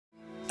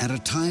At a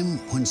time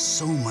when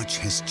so much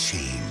has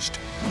changed.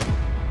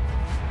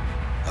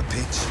 A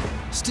pitch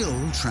still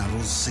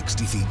travels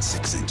 60 feet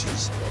 6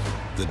 inches.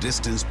 The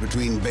distance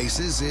between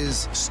bases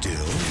is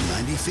still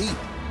 90 feet.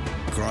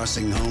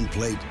 Crossing home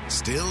plate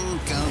still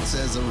counts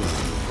as a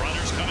run.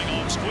 Runners coming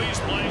off squeeze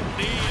play.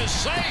 D is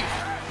safe.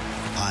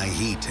 High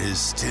heat is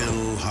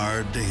still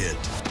hard to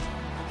hit.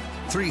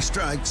 3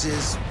 strikes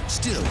is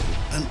still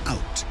an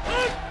out.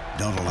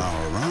 Don't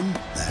allow a run,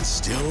 that's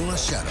still a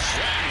shutout.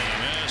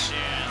 Yes,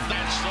 and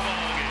that's the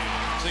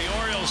ballgame. The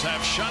Orioles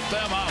have shut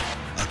them out.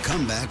 A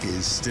comeback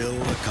is still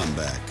a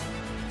comeback.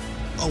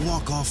 A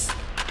walk-off,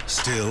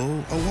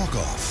 still a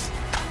walk-off.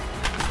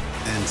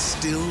 And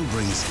still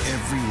brings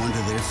everyone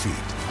to their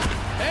feet.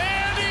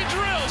 And he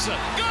drills it.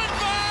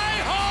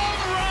 Goodbye,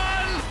 home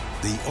run!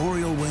 The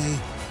Oriole way,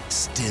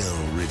 still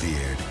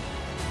revered.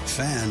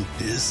 Fan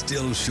is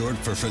still short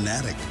for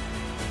fanatic.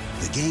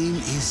 The game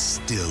is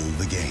still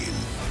the game.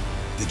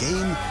 The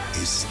game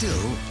is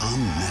still on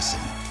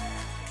MASN.